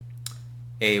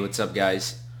Hey, what's up,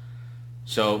 guys?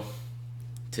 So,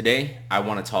 today I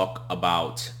want to talk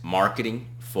about marketing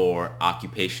for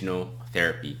occupational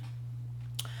therapy.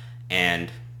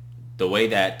 And the way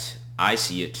that I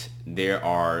see it, there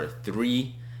are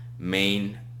three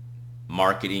main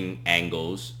marketing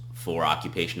angles for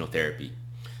occupational therapy.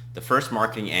 The first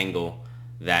marketing angle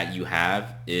that you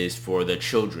have is for the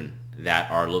children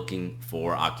that are looking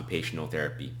for occupational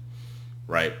therapy,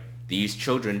 right? These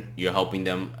children, you're helping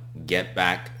them get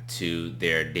back to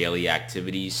their daily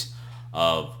activities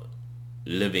of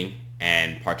living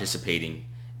and participating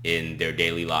in their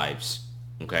daily lives.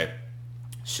 Okay?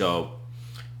 So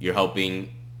you're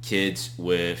helping kids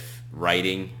with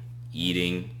writing,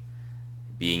 eating,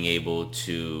 being able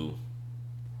to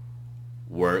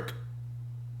work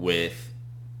with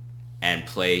and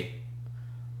play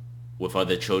with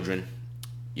other children.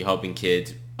 You're helping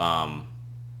kids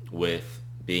with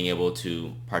being able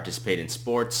to participate in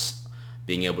sports,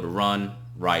 being able to run,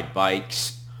 ride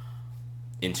bikes,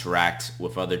 interact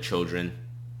with other children.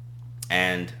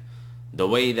 And the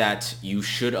way that you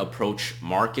should approach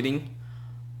marketing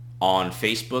on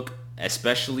Facebook,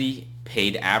 especially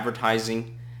paid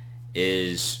advertising,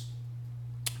 is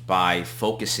by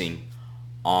focusing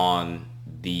on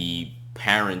the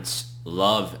parents'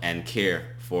 love and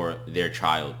care for their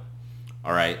child.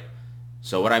 All right.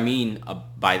 So what I mean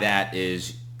by that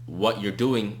is what you're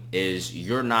doing is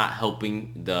you're not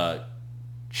helping the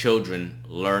children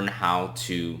learn how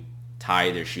to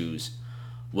tie their shoes.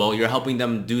 Well, you're helping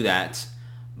them do that,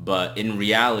 but in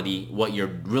reality, what you're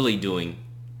really doing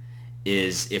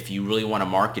is, if you really want to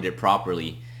market it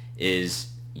properly,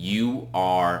 is you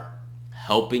are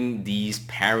helping these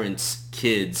parents'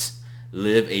 kids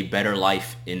live a better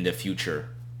life in the future.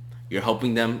 You're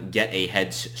helping them get a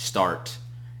head start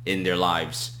in their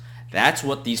lives. That's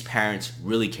what these parents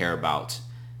really care about.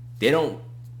 They don't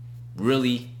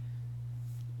really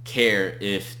care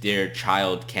if their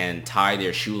child can tie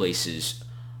their shoelaces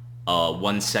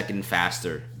 1 second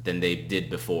faster than they did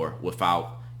before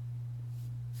without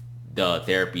the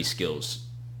therapy skills.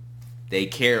 They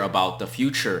care about the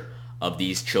future of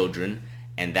these children,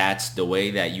 and that's the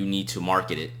way that you need to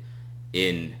market it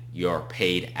in your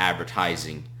paid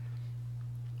advertising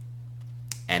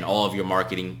and all of your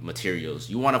marketing materials.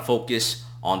 You want to focus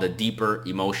on the deeper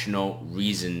emotional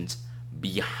reasons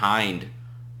behind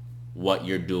what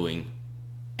you're doing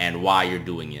and why you're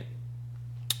doing it.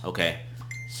 Okay,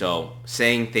 so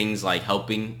saying things like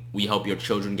we help your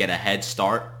children get a head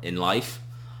start in life,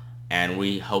 and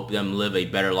we help them live a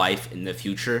better life in the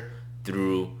future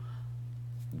through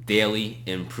daily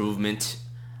improvement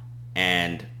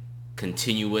and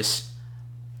continuous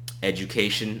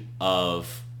education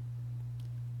of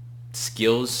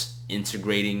skills,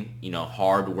 integrating,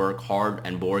 hard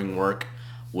and boring work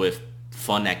with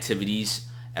fun activities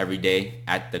every day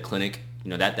at the clinic.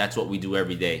 That's what we do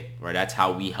every day, right? That's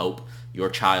how we help your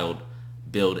child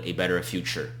build a better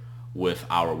future with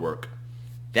our work.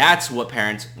 That's what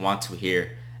parents want to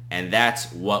hear, and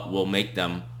that's what will make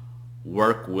them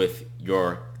work with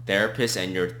your therapist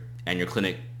and your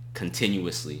clinic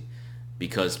continuously,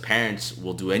 because parents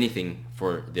will do anything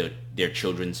for their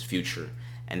children's future.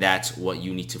 And that's what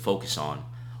you need to focus on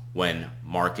when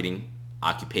marketing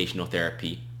occupational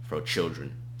therapy for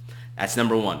children. That's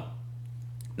number one.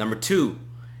 Number two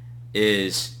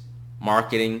is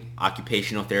marketing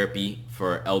occupational therapy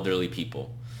for elderly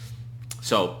people.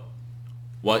 So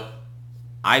what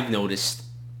I've noticed,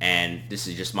 and this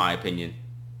is just my opinion,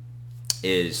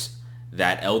 is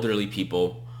that elderly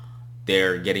people,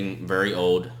 they're getting very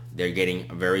old, they're getting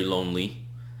very lonely,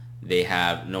 they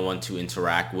have no one to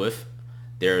interact with,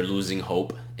 they're losing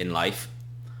hope in life.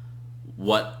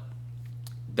 What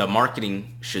the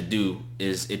marketing should do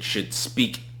is it should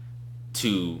speak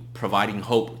to providing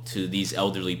hope to these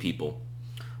elderly people,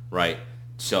 right?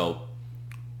 So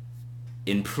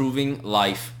improving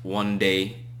life one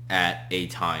day at a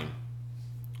time.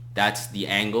 That's the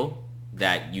angle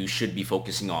that you should be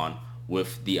focusing on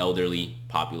with the elderly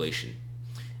population.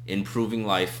 Improving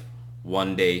life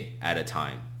one day at a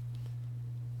time.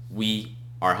 We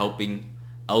are helping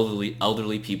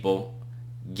elderly people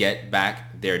get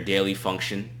back their daily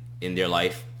function in their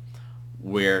life.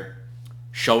 We're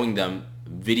showing them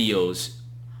videos,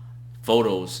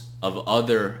 photos of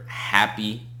other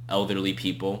happy elderly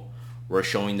people. We're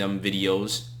showing them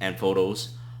videos and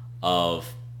photos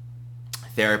of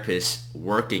therapists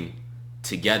working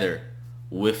together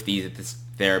with these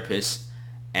therapists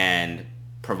and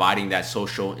providing that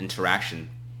social interaction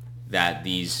that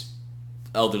these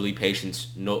elderly patients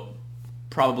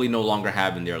probably no longer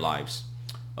have in their lives.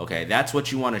 Okay, that's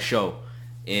what you want to show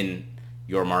in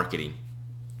your marketing.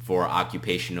 for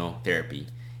occupational therapy.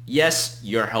 Yes,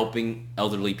 you're helping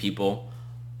elderly people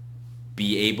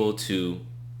be able to,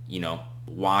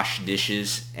 wash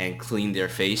dishes and clean their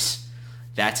face.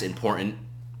 That's important,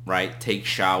 right? Take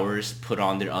showers, put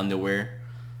on their underwear.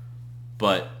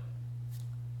 But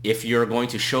if you're going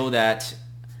to show that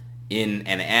in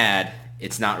an ad,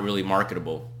 it's not really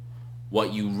marketable.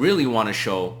 What you really want to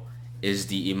show is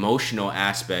the emotional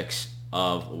aspects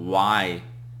of why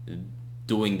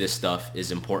doing this stuff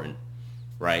is important,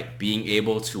 right? Being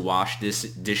able to wash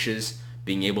dishes,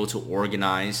 being able to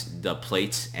organize the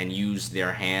plates and use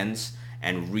their hands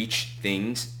and reach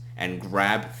things and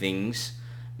grab things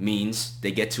means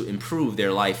they get to improve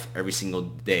their life every single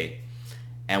day.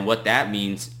 And what that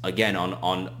means, again,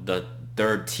 on the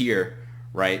third tier,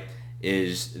 right,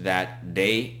 is that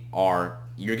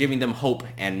you're giving them hope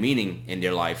and meaning in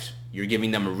their lives. You're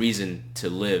giving them a reason to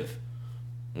live,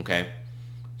 okay?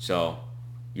 So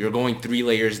you're going 3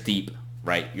 layers deep,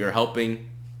 right? You're helping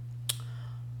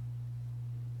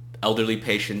elderly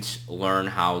patients learn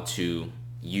how to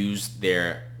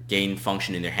gain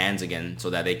function in their hands again so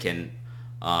that they can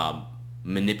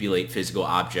manipulate physical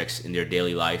objects in their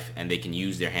daily life and they can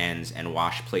use their hands and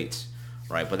wash plates,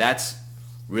 right? But that's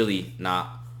really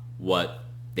not what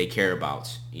they care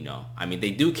about, I mean,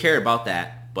 they do care about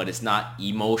that, but it's not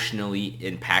emotionally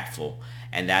impactful,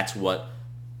 and that's what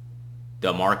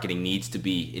the marketing needs to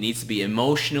be. It needs to be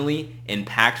emotionally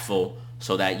impactful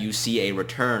so that you see a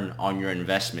return on your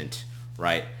investment,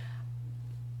 right?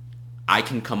 I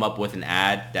can come up with an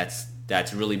ad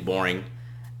that's really boring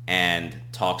and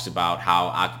talks about how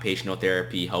occupational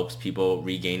therapy helps people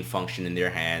regain function in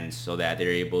their hands so that they're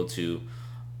able to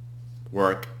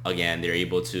work again, they're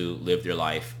able to live their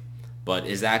life. But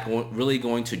is that really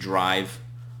going to drive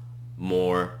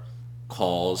more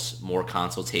calls, more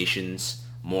consultations,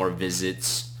 more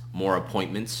visits, more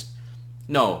appointments?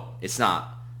 No, it's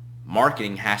not.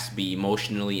 Marketing has to be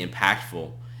emotionally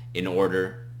impactful in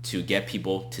order to get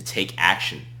people to take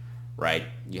action, right?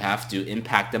 You have to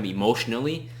impact them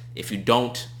emotionally. If you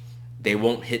don't, they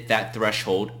won't hit that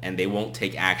threshold and they won't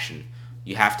take action.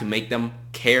 You have to make them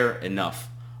care enough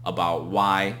about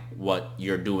why what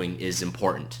you're doing is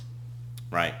important,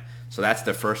 right? So that's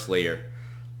the first layer.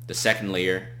 The second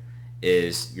layer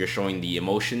is you're showing the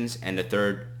emotions, and the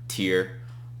third tier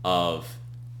of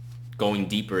going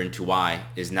deeper into why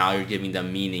is now you're giving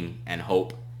them meaning and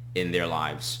hope in their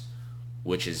lives,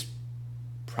 which is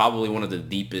probably one of the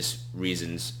deepest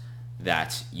reasons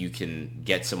that you can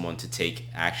get someone to take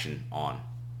action on,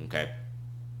 okay?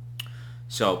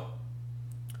 So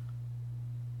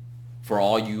for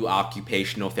all you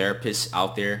occupational therapists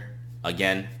out there,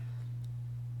 again,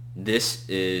 this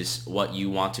is what you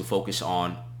want to focus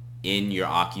on in your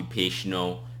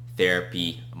occupational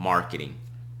therapy marketing,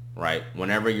 right?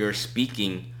 Whenever you're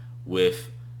speaking with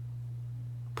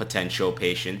potential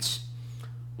patients,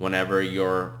 whenever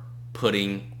you're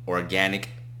putting organic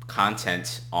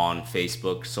content on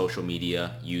Facebook, social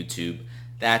media, YouTube,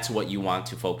 that's what you want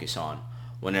to focus on.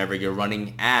 Whenever you're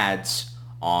running ads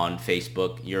on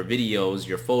Facebook, your videos,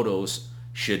 your photos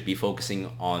should be focusing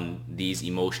on these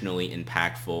emotionally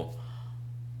impactful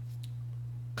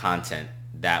content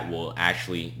that will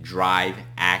actually drive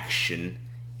action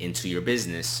into your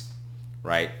business,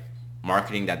 right?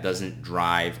 Marketing that doesn't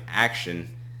drive action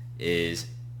is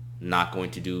not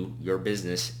going to do your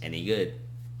business any good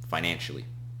financially.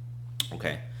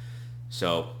 Okay,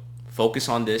 so focus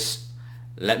on this.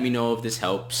 Let me know if this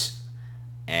helps,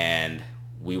 and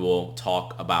we will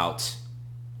talk about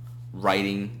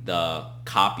writing the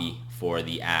copy for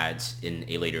the ads in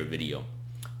a later video.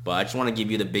 But I just want to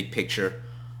give you the big picture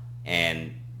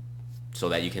and so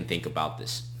that you can think about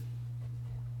this.